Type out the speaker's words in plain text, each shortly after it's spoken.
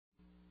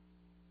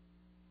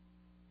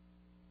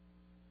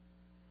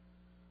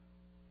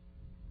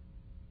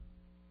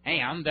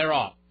And they're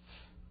off.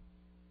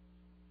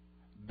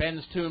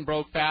 Ben's Tune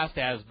broke fast.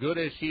 As Good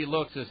As She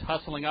Looks is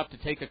hustling up to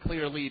take a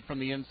clear lead from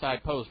the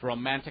inside post.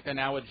 Romantica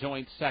now a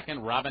joint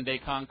second. Robin de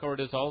Concorde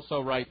is also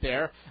right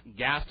there.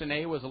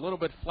 Gastinet was a little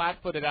bit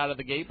flat-footed out of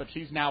the gate, but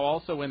she's now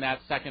also in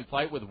that second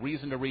flight with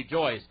Reason to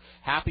Rejoice.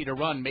 Happy to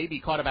Run, maybe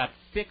caught about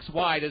 6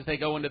 wide as they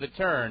go into the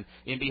turn.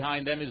 In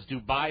behind them is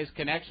Dubai's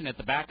Connection. At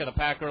the back of the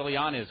pack early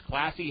on is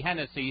Classy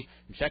Hennessy.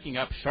 And checking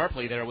up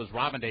sharply there was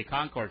Robin de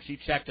Concorde. She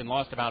checked and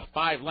lost about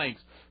 5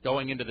 lengths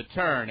going into the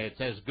turn.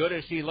 It's As Good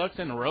As She Looks,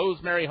 and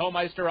Rosemary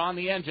Homeister on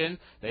the engine.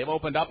 They've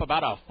opened up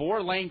about a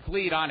 4-length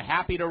lead on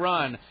Happy to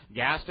Run.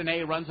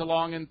 Gastinet runs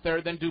along in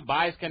third, then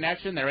Dubai's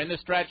Connection. They're in the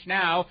stretch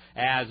now.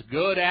 As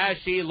Good As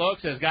She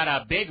Looks has got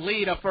a big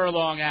lead a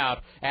furlong out.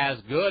 As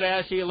Good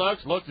As She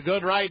looks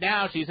good right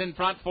now. She's in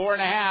front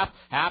 4.5.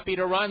 Happy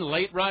to Run,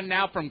 late run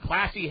now from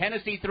Classy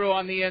Hennessy through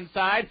on the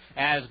inside.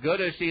 As Good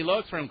As She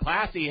Looks from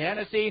Classy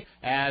Hennessy.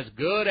 As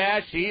Good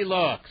As She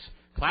Looks.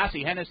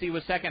 Classy Hennessy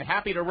was second.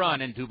 Happy to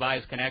Run in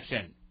Dubai's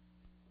Connection.